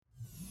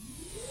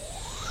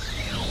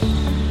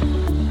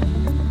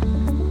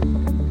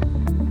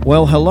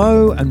Well,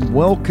 hello and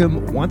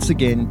welcome once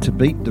again to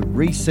Beat the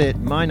Reset.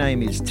 My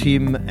name is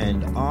Tim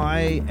and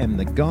I am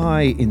the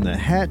guy in the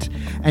hat.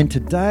 And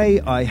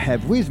today I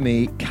have with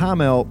me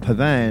Carmelle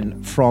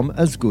Pavan from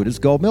As Good as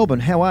Gold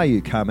Melbourne. How are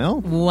you,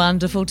 Carmelle?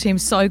 Wonderful, Tim.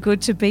 So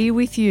good to be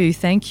with you.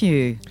 Thank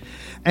you.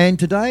 And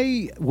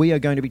today we are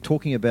going to be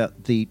talking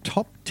about the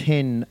top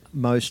 10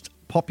 most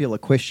popular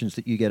questions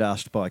that you get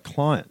asked by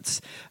clients,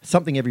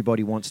 something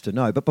everybody wants to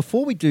know. But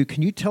before we do,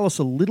 can you tell us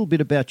a little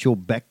bit about your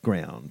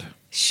background?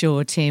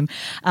 Sure, Tim.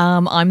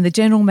 I'm the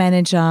General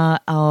Manager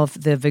of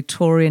the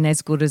Victorian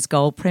As Good as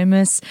Gold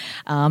premise.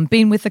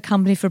 Been with the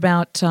company for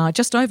about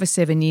just over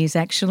 7 years,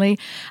 actually.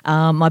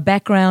 My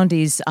background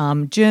is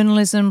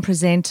journalism,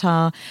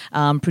 presenter,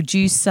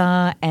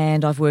 producer,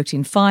 and I've worked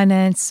in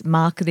finance,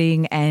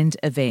 marketing and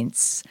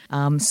events,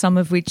 some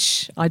of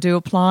which I do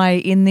apply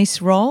in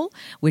this role,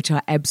 which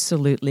I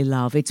absolutely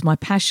love. It's my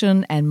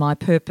passion and my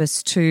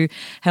purpose to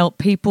help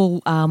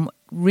people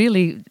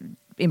really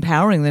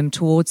empowering them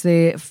towards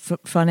their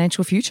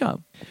financial future.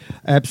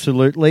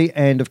 Absolutely.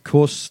 And of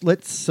course,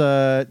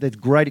 there's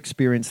great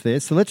experience there.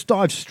 So let's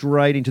dive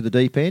straight into the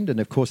deep end. And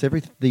of course,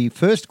 the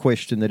first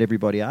question that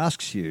everybody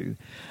asks you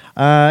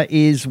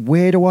is,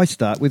 where do I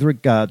start with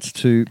regards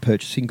to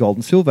purchasing gold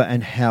and silver,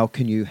 and how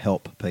can you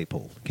help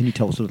people? Can you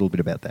tell us a little bit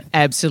about that?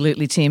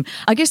 Absolutely, Tim.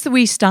 I guess that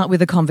we start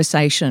with a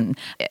conversation.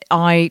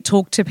 I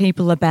talk to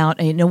people about,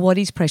 what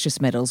is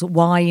precious metals,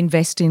 why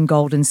invest in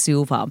gold and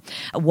silver,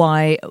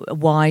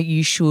 why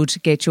you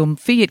should get your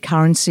fiat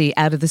currency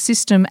out of the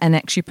system and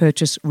actually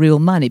purchase real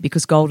money,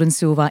 because gold and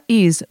silver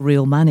is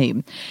real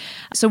money.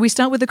 So we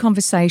start with a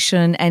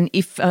conversation, and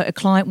if a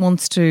client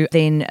wants to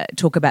then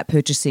talk about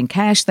purchasing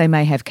cash, they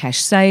may have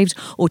cash saved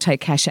or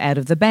take cash out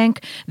of the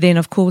bank. Then,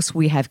 of course,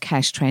 we have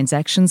cash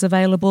transactions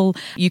available.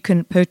 You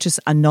can purchase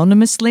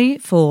anonymously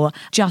for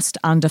just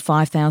under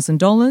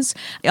 $5,000.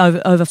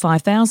 Over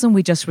 $5,000,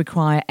 we just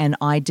require an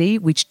ID,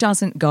 which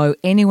doesn't go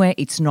anywhere.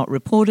 It's not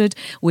reported.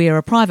 We are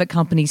a private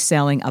company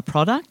selling a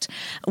product.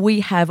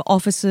 We have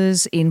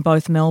offices in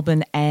both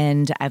Melbourne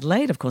and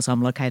Adelaide. Of course,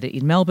 I'm located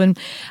in Melbourne.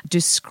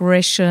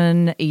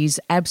 Discretion is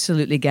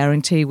absolutely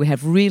guaranteed. We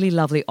have really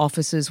lovely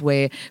offices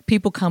where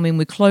people come in,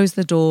 we close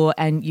the door,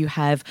 and you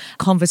have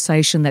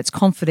conversation that's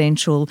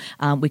confidential.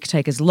 We can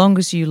take as long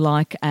as you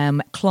like.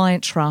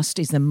 Client trust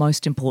is the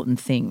most important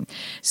thing.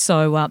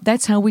 So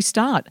that's how we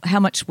start. How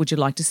much would you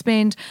like to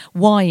spend?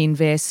 Why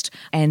invest?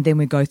 And then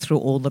we go through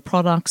all the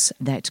products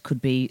that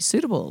could be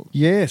suitable.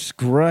 Yes,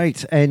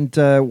 great. And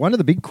one of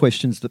the big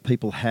questions that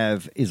people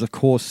have is, of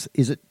course,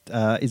 is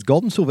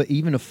gold and silver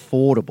even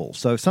affordable?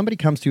 So if somebody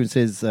comes to you and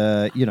says,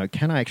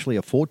 can I actually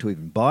afford to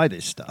even buy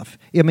this stuff?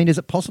 I mean, is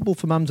it possible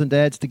for mums and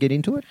dads to get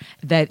into it?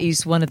 That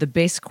is one of the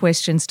best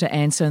questions to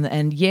answer.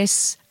 And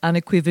yes,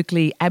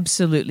 unequivocally,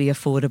 absolutely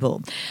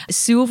affordable.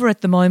 Silver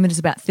at the moment is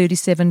about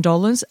 $37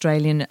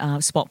 Australian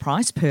spot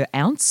price per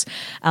ounce.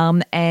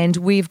 And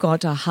we've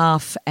got a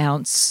half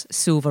ounce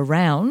silver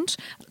round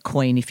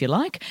coin, if you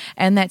like,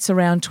 and that's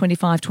around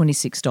 $25,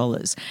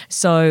 $26.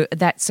 So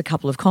that's a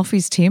couple of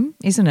coffees, Tim,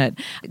 isn't it?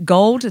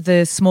 Gold,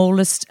 the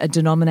smallest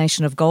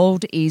denomination of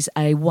gold is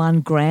a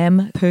 1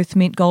 gram Perth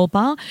Mint gold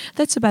bar.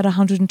 That's about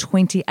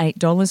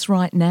 $128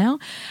 right now.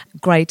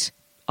 Great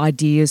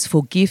ideas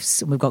for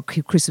gifts. We've got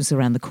Christmas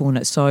around the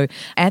corner. So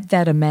at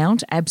that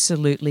amount,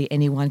 absolutely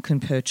anyone can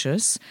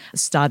purchase,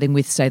 starting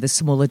with, say, the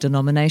smaller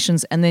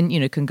denominations, and then,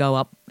 can go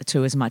up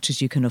to as much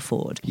as you can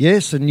afford.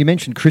 Yes, and you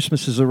mentioned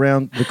Christmas is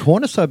around the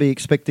corner, so I'll be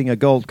expecting a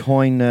gold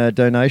coin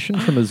donation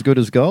from As Good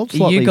as Gold.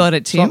 You got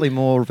it, Tim. Slightly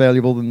more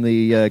valuable than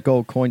the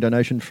gold coin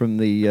donation from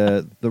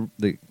the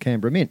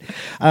Canberra Mint.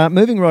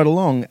 Moving right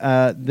along,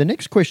 the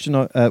next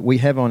question we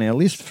have on our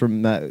list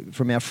from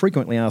our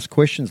frequently asked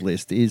questions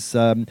list is,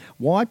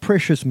 why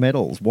precious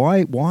metals?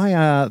 Why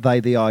are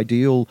they the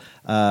ideal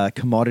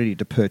commodity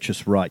to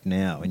purchase right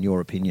now, in your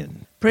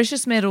opinion?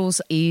 Precious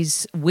metals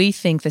is, we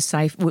think,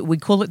 we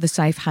call it the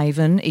safe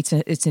haven. It's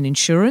an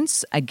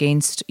insurance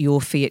against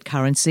your fiat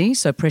currency.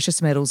 So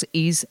precious metals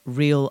is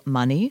real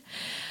money.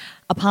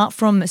 Apart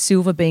from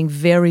silver being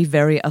very,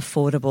 very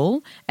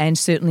affordable and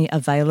certainly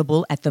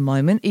available at the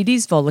moment, it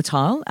is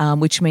volatile,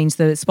 which means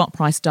the spot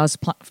price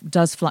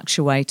does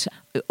fluctuate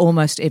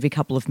almost every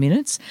couple of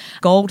minutes.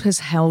 Gold has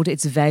held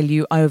its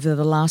value over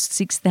the last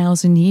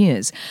 6,000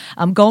 years.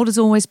 Gold has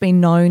always been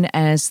known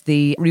as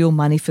the real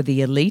money for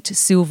the elite.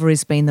 Silver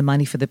has been the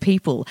money for the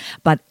people,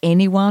 but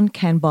anyone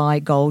can buy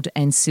gold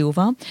and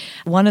silver.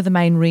 One of the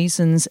main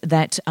reasons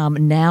that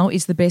now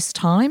is the best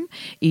time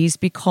is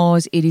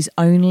because it is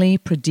only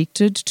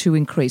predicted to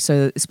increase.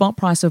 So the spot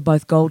price of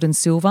both gold and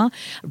silver,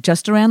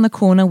 just around the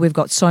corner, we've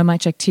got so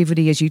much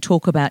activity, as you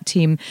talk about,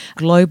 Tim,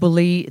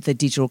 globally, the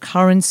digital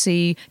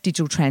currency, digital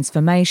digital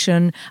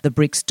transformation, the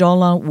BRICS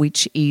dollar,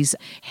 which is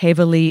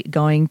heavily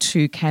going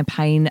to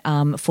campaign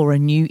for a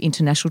new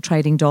international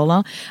trading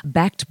dollar,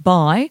 backed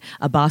by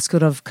a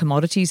basket of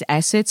commodities,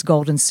 assets,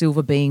 gold and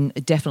silver being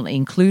definitely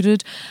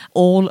included.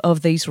 All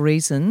of these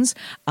reasons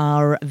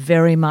are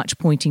very much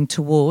pointing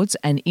towards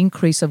an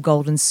increase of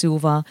gold and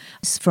silver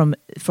from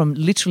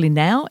literally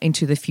now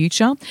into the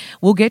future.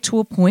 We'll get to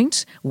a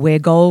point where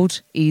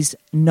gold is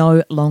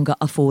no longer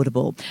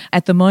affordable.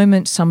 At the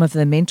moment, some of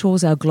the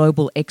mentors, our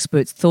global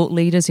experts, thought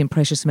leaders in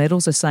precious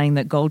metals, are saying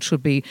that gold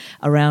should be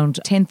around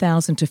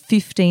 $10,000 to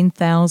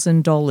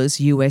 $15,000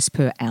 US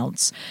per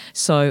ounce.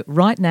 So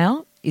right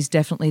now is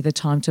definitely the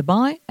time to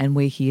buy, and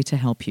we're here to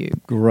help you.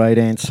 Great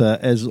answer,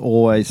 as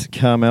always,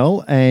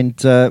 Carmelle. And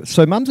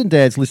so mums and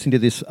dads listening to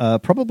this are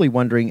probably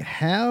wondering,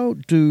 how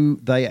do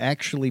they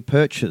actually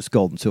purchase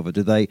gold and silver?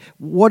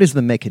 What is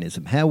the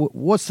mechanism?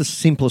 What's the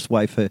simplest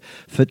way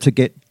to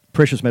get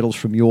precious metals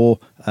from your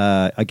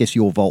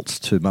vaults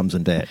to mums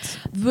and dads?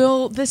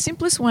 Well, the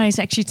simplest way is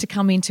actually to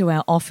come into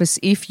our office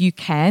if you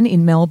can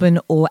in Melbourne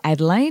or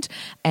Adelaide,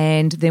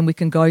 and then we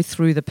can go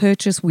through the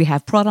purchase. We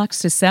have products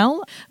to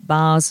sell,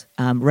 bars,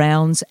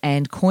 rounds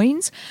and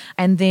coins,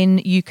 and then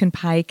you can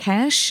pay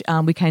cash.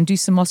 We can do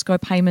some Moscow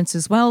payments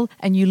as well,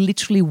 and you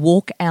literally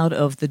walk out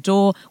of the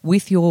door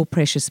with your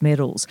precious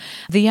metals.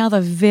 The other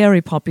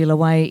very popular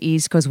way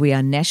is, because we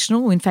are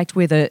national, in fact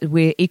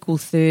we're equal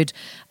third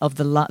of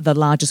the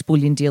largest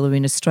bullion dealer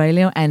in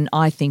Australia, and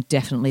I think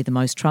definitely the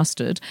most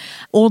trusted.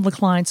 All the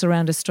clients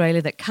around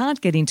Australia that can't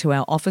get into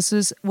our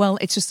offices, well,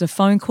 it's just a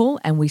phone call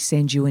and we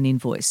send you an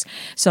invoice.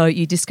 So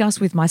you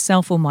discuss with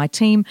myself or my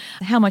team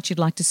how much you'd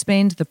like to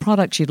spend, the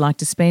products you'd like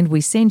to spend.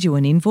 We send you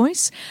an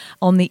invoice.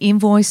 On the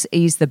invoice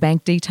is the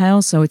bank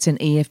details, so it's an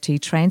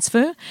EFT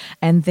transfer,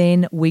 and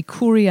then we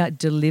courier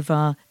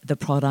deliver the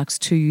products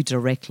to you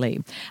directly,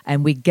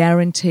 and we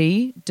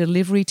guarantee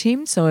delivery,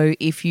 Tim. So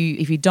if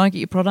you don't get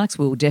your products,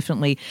 we'll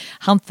definitely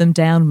hunt them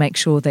down, make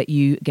sure that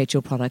you get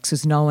your products,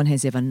 because no one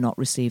has ever not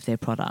received their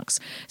products.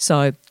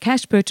 So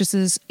cash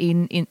purchases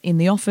in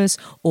the office,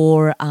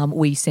 or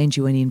we send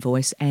you an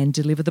invoice and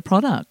deliver the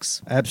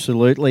products.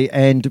 Absolutely.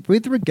 And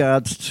with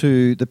regards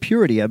to the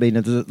purity, I mean,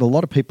 a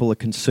lot of people are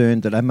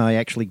concerned that am I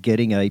actually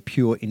getting a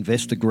pure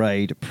investor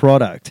grade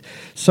product?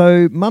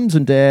 So mums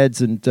and dads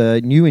and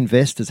new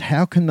investors,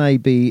 how can they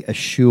be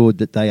assured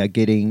that they are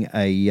getting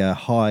a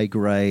high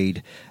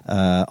grade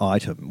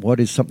item? What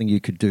is something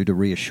you could do to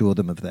reassure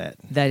them of that?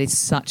 That is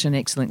such an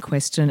excellent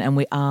question, and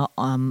we are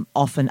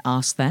often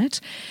asked that.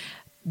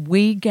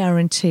 We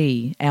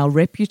guarantee, our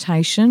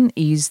reputation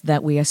is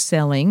that we are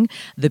selling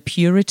the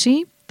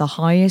purity, the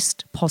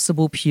highest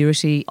possible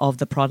purity of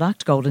the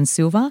product, gold and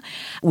silver,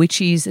 which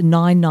is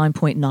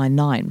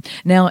 99.99.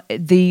 Now,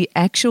 the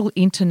actual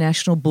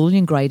international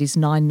bullion grade is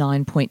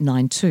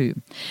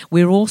 99.92.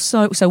 We're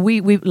also,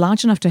 we're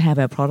large enough to have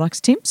our products,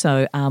 Tim.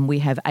 So we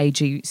have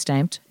AG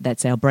stamped,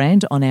 that's our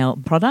brand, on our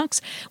products.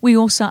 We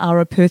also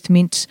are a Perth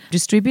Mint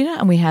distributor,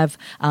 and we have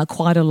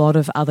quite a lot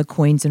of other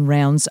coins and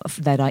rounds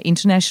that are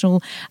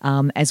international,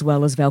 as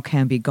well as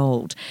Valcambia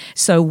Gold.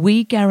 So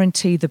we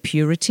guarantee the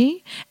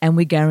purity and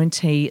we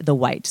guarantee the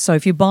weight. So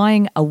if you're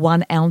buying a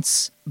 1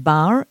 ounce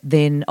bar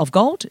then of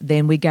gold,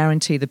 then we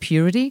guarantee the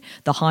purity,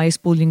 the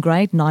highest bullion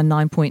grade,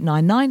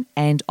 99.99,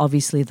 and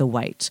obviously the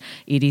weight.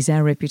 It is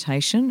our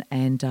reputation,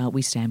 and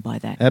we stand by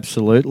that.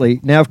 Absolutely.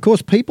 Now, of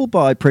course, people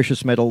buy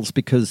precious metals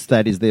because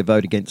that is their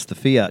vote against the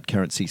fiat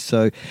currency.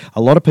 So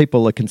a lot of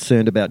people are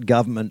concerned about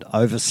government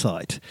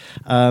oversight.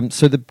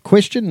 So the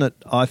question that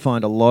I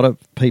find a lot of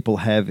people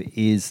have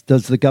is,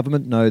 does the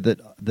government know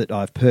that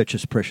I've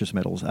purchased precious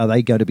metals? Are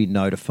they going to be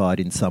notified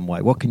in some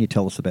way? What can you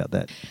tell us about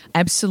that?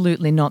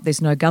 Absolutely not. There's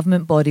no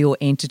government body or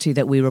entity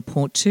that we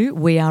report to.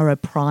 We are a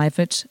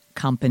private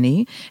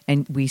company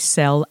and we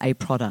sell a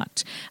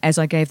product. As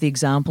I gave the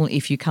example,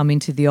 if you come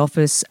into the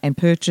office and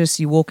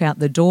purchase, you walk out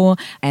the door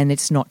and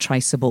it's not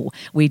traceable.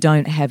 We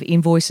don't have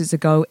invoices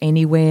that go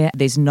anywhere.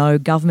 There's no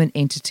government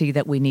entity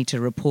that we need to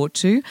report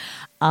to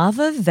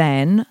other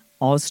than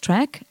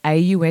AUSTRAC,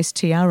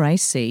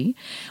 AUSTRAC,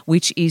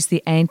 which is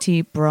the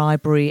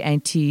Anti-Bribery,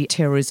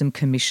 Anti-Terrorism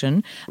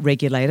Commission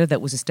regulator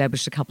that was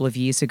established a couple of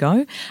years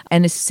ago.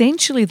 And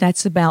essentially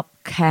that's about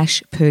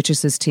cash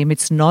purchases, Tim.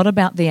 It's not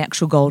about the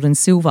actual gold and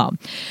silver.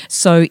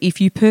 So if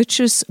you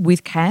purchase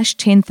with cash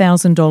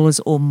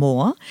 $10,000 or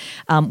more,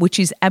 which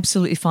is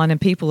absolutely fine, and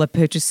people are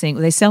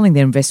they're selling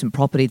their investment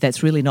property,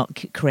 that's really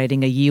not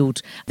creating a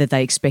yield that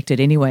they expected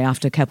anyway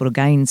after capital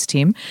gains,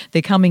 Tim.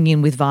 They're coming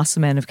in with vast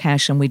amount of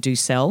cash, and we do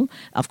sell,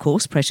 of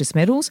course, precious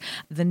metals.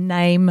 The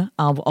name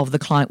of the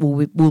client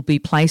will be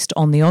placed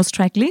on the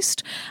AUSTRAC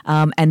list,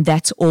 and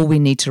that's all we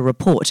need to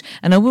report.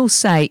 And I will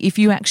say, if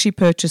you actually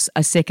purchase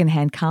a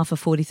second-hand car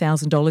for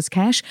 $40,000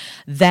 cash,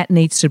 that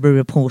needs to be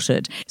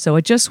reported. So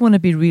I just want to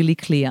be really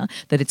clear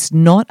that it's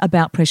not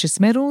about precious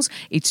metals.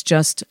 It's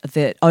just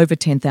that over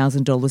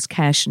 $10,000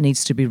 cash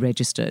needs to be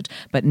registered.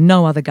 But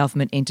no other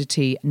government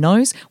entity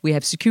knows. We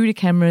have security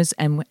cameras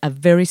and a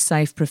very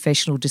safe,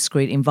 professional,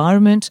 discreet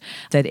environment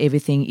that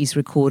everything is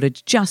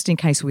recorded just in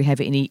case we have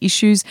any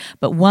issues.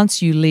 But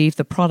once you leave,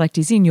 the product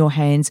is in your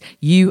hands.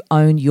 You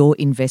own your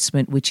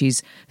investment, which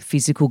is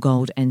physical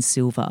gold and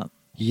silver.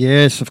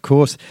 Yes, of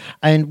course.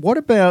 And what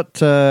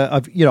about,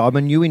 I'm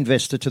a new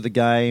investor to the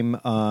game.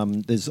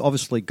 There's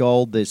obviously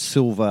gold, there's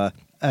silver.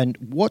 And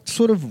what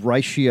sort of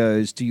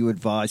ratios do you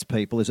advise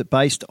people? Is it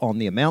based on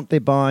the amount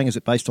they're buying? Is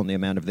it based on the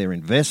amount of their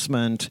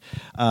investment?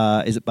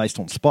 Is it based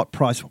on spot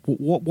price?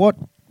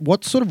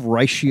 What sort of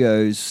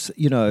ratios,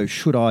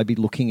 should I be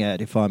looking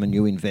at if I'm a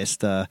new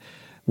investor?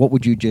 What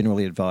would you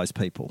generally advise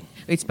people?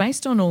 It's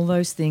based on all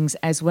those things,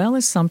 as well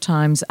as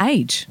sometimes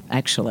age,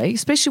 actually,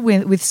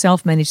 especially with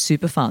self-managed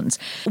super funds.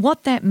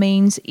 What that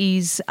means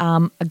is,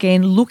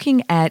 again,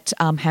 looking at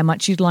how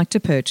much you'd like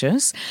to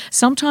purchase.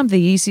 Sometimes the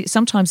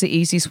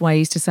easiest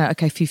way is to say,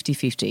 okay,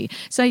 50-50.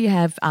 So you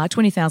have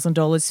 $20,000,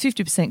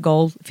 50%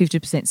 gold,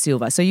 50%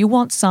 silver. So you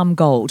want some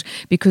gold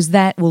because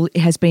that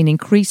has been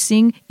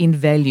increasing in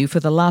value for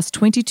the last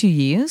 22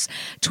 years,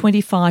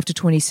 25 to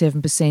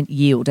 27%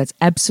 yield. That's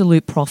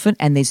absolute profit,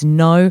 and there's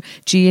no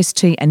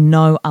GST and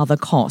no other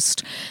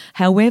cost.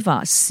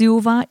 However,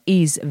 silver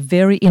is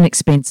very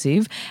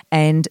inexpensive,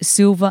 and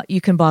silver,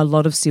 you can buy a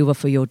lot of silver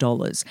for your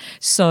dollars.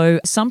 So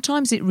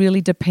sometimes it really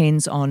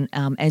depends on,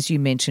 as you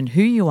mentioned,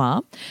 who you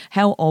are,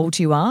 how old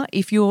you are.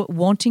 If you're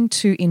wanting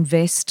to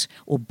invest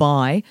or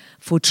buy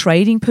for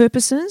trading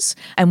purposes,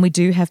 and we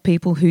do have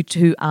people who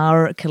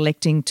are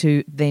collecting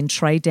to then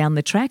trade down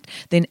the track,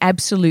 then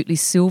absolutely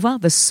silver,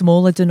 the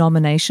smaller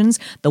denominations,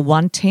 the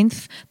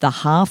 1/10, the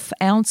half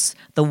ounce,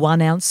 the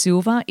 1 ounce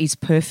silver is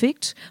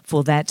perfect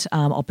for that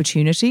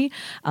opportunity.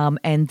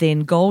 And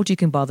then gold, you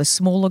can buy the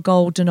smaller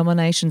gold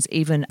denominations,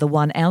 even the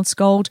 1 ounce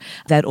gold.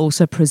 That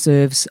also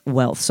preserves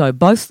wealth. So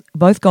both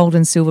gold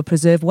and silver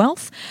preserve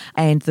wealth,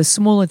 and the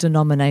smaller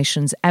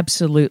denominations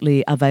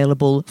absolutely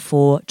available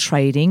for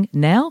trading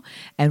now.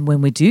 And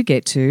when we do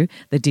get to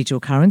the digital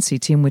currency,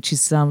 Tim, which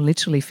is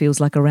literally feels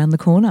like around the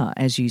corner,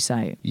 as you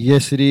say.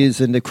 Yes, it is.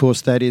 And of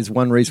course, that is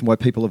one reason why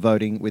people are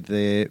voting with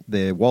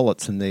their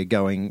wallets, and they're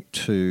going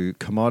to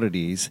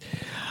commodities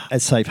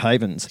as safe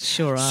havens.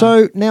 Sure are.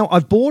 So now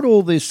I've bought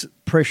all this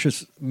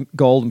precious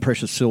gold and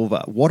precious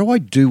silver. What do I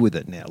do with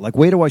it now? Like,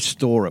 where do I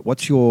store it?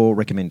 What's your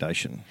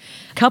recommendation?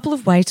 A couple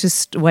of ways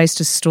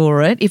to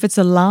store it. If it's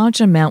a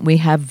large amount, we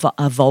have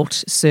a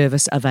vault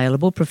service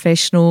available,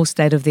 professional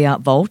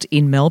state-of-the-art vault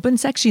in Melbourne.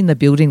 It's actually in the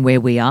building where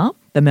we are,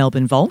 the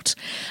Melbourne Vault.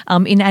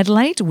 In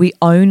Adelaide, we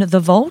own the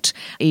vault.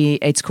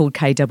 It's called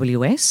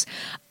KWS.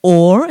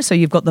 So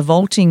you've got the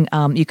vaulting,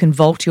 you can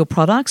vault your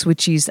products,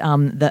 which is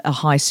a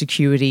high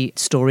security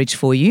storage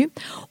for you.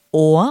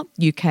 Or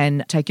you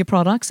can take your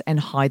products and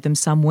hide them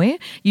somewhere.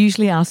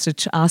 Usually ask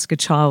a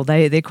child.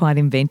 They're quite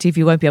inventive.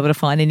 You won't be able to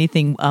find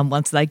anything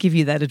once they give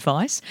you that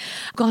advice.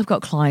 I've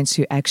got clients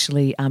who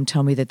actually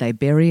tell me that they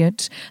bury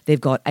it. They've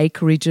got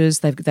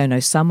acreages. They know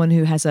someone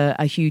who has a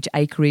huge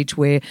acreage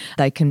where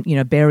they can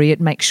bury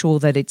it. Make sure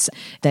that it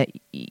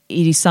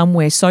is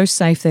somewhere so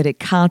safe that it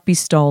can't be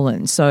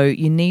stolen. So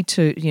you need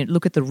to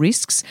look at the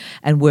risks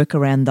and work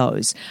around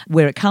those.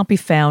 Where it can't be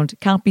found,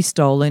 can't be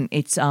stolen.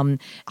 It's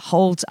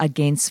holds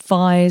against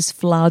fires,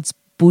 floods,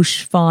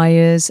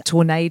 bushfires,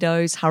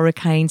 tornadoes,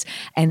 hurricanes,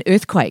 and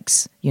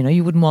earthquakes.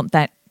 You wouldn't want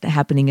that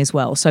happening as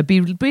well. So be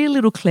a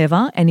little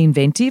clever and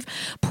inventive.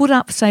 Put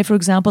up, say, for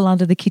example,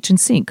 under the kitchen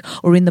sink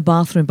or in the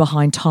bathroom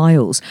behind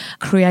tiles.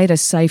 Create a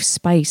safe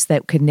space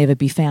that could never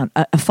be found,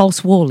 a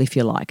false wall, if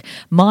you like.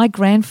 My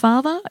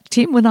grandfather,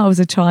 Tim, when I was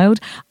a child,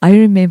 I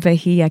remember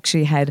he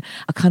actually had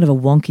a kind of a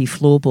wonky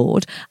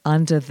floorboard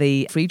under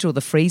the fridge or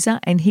the freezer,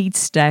 and he'd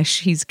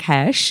stash his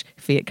cash,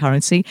 fiat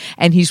currency,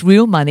 and his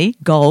real money,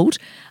 gold,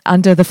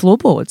 under the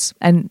floorboards.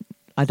 And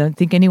I don't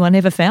think anyone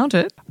ever found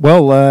it.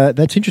 Well,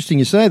 that's interesting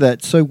you say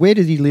that. So where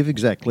did he live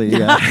exactly?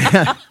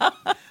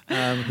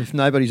 If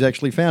nobody's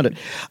actually found it.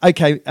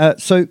 Okay,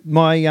 so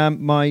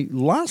my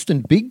last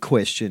and big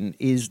question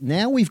is,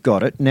 now we've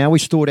got it, now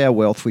we've stored our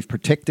wealth, we've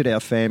protected our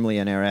family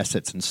and our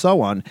assets and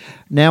so on,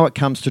 now it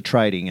comes to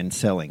trading and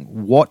selling.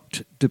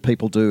 What do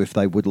people do if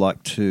they would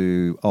like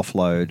to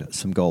offload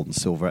some gold and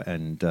silver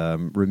and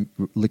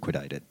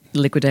liquidate it?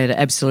 Liquidate it,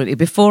 absolutely.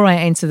 Before I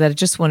answer that, I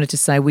just wanted to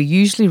say we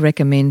usually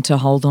recommend to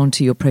hold on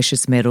to your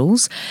precious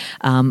metals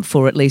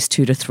for at least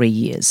 2 to 3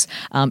 years.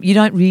 You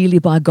don't really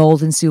buy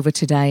gold and silver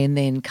today and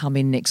then come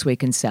in next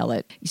week and sell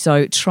it.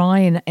 So try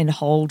and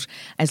hold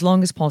as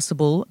long as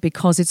possible,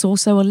 because it's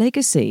also a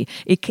legacy.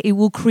 It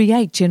will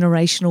create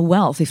generational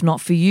wealth, if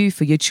not for you,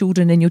 for your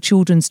children and your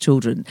children's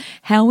children.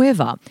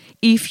 However,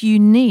 if you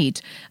need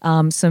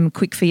some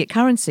quick fiat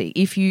currency,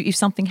 if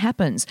something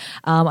happens,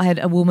 I had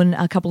a woman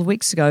a couple of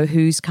weeks ago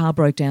whose car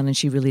broke down and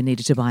she really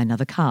needed to buy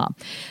another car.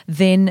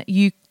 Then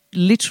you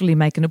literally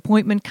make an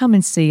appointment, come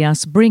and see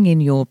us, bring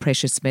in your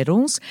precious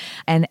metals,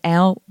 and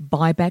our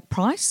buyback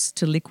price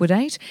to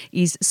liquidate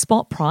is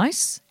spot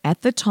price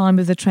at the time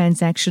of the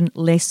transaction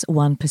less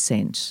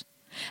 1%.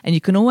 And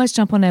you can always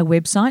jump on our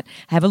website,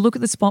 have a look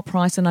at the spot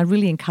price, and I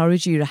really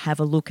encourage you to have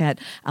a look at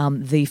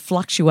the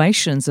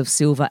fluctuations of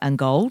silver and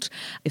gold,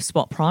 if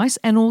spot price,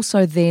 and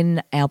also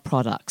then our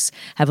products.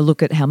 Have a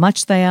look at how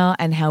much they are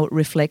and how it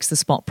reflects the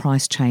spot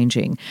price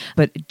changing.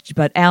 But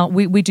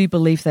we do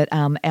believe that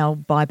our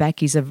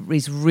buyback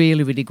is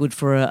really, really good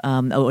for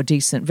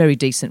very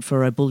decent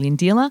for a bullion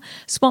dealer.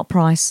 Spot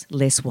price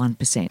less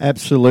 1%.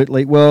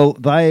 Absolutely. Well,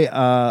 they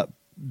are.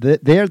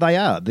 There they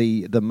are,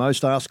 the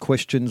most asked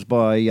questions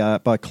by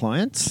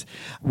clients.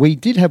 We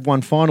did have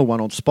one final one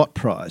on spot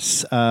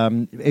price.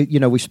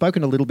 We've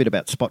spoken a little bit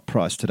about spot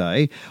price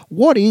today.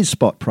 What is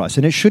spot price?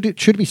 And it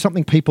should be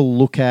something people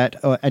look at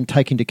and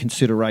take into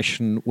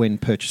consideration when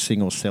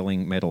purchasing or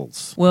selling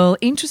metals. Well,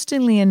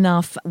 interestingly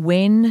enough,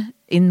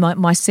 in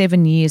my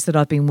 7 years that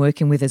I've been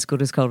working with As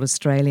Good as Gold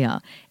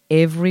Australia,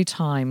 every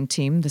time,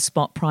 Tim, the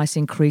spot price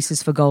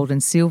increases for gold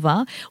and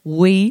silver,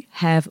 we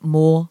have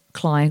more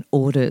client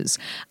orders.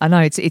 I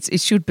know it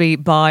should be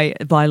buy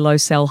low,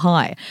 sell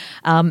high.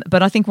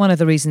 But I think one of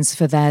the reasons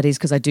for that is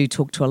because I do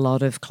talk to a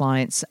lot of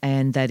clients,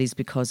 and that is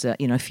because,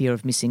 fear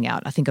of missing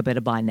out. I think I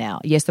better buy now.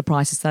 Yes, the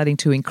price is starting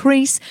to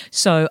increase,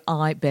 so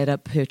I better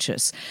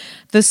purchase.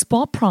 The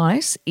spot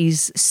price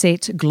is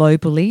set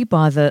globally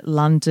by the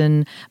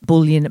London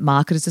Bullion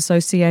Marketers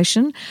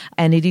Association,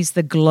 and it is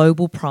the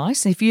global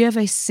price. If you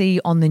ever see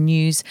on the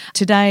news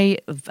today,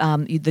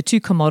 the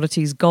two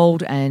commodities,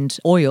 gold and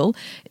oil,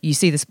 you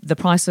see the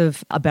price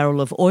of a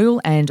barrel of oil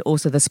and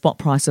also the spot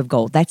price of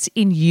gold. That's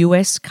in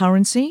US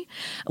currency.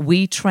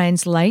 We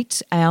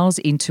translate ours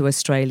into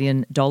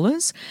Australian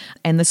dollars,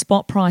 and the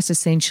spot price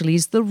essentially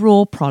is the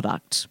raw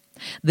product.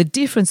 The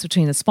difference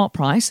between the spot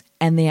price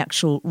and the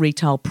actual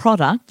retail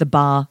product, the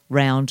bar,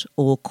 round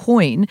or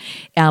coin,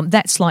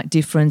 that slight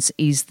difference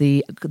is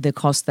the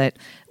cost that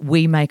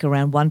we make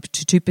around 1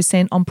 to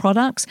 2% on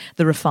products.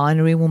 The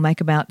refinery will make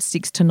about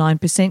 6 to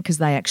 9% because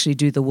they actually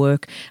do the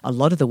work, a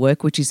lot of the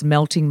work, which is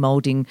melting,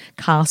 moulding,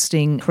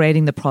 casting,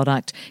 creating the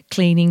product,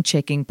 cleaning,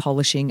 checking,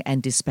 polishing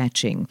and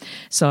dispatching.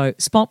 So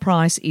spot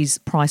price is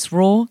price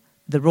raw,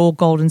 the raw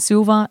gold and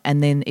silver,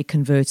 and then it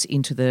converts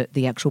into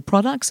the actual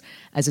products.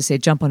 As I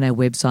said, jump on our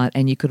website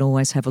and you can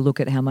always have a look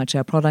at how much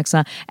our products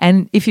are.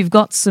 And if you've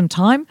got some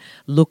time,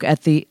 look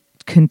at the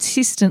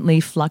consistently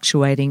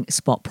fluctuating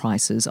spot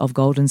prices of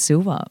gold and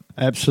silver.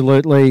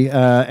 Absolutely,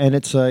 and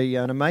it's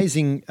an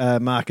amazing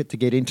market to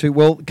get into.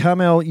 Well,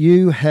 Carmelle,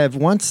 you have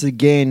once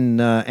again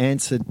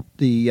answered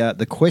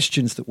the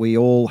questions that we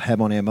all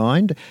have on our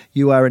mind.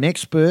 You are an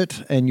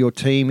expert, and your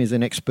team is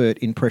an expert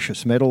in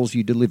precious metals.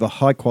 You deliver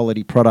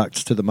high-quality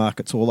products to the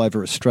markets all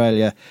over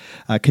Australia,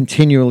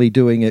 continually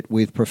doing it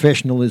with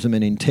professionalism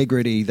and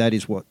integrity. That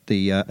is what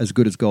the As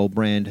Good as Gold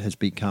brand has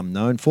become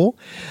known for.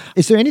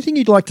 Is there anything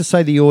you'd like to say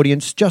to the audience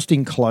just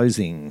in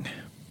closing?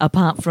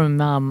 Apart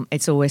from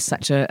it's always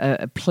such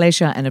a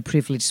pleasure and a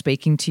privilege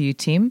speaking to you,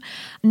 Tim.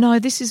 No,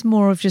 this is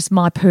more of just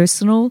my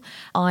personal.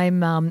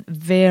 I'm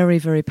very,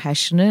 very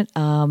passionate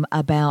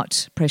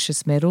about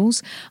precious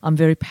metals. I'm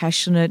very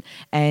passionate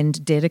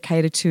and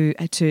dedicated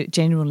to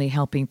genuinely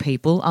helping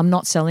people. I'm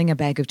not selling a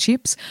bag of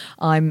chips.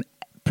 I'm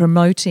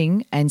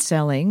promoting and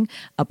selling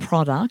a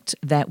product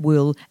that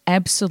will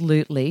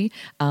absolutely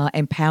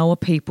empower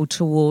people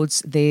towards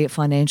their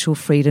financial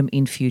freedom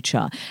in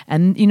future.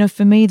 And,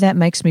 for me, that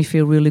makes me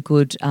feel really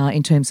good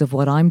in terms of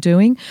what I'm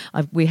doing.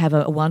 We have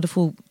a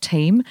wonderful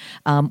team.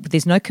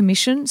 There's no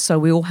commission, so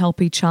we all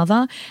help each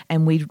other,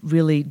 and we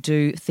really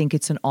do think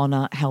it's an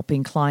honour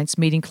helping clients,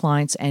 meeting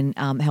clients and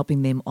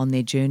helping them on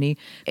their journey.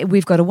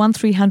 We've got a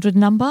 1300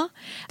 number.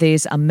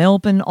 There's a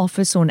Melbourne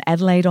office or an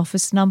Adelaide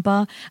office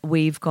number.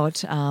 We've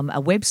got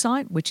a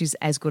website, which is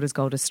As Good as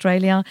Gold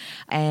Australia,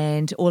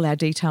 and all our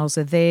details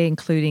are there,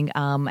 including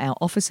our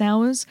office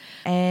hours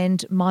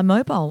and my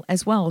mobile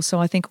as well. So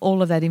I think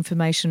all of that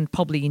information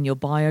probably in your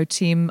bio,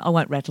 Tim. I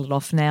won't rattle it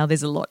off now.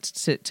 There's a lot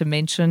to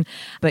mention.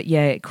 But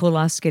yeah, call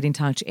us, get in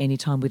touch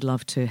anytime. We'd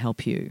love to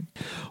help you.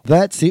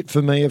 That's it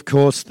for me, of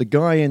course. The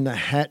guy in the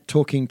hat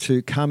talking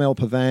to Carmelle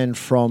Pavan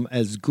from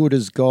As Good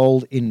as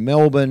Gold in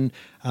Melbourne.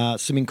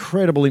 Some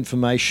incredible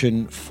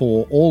information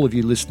for all of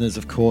you listeners,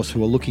 of course,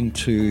 who are looking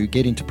to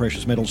get into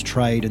precious metals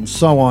trade and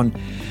so on.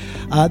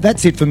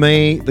 That's it for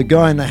me, the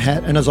guy in the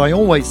hat. And as I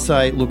always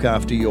say, look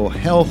after your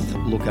health,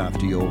 look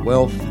after your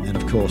wealth, and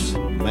of course,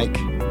 make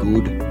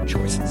good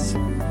choices.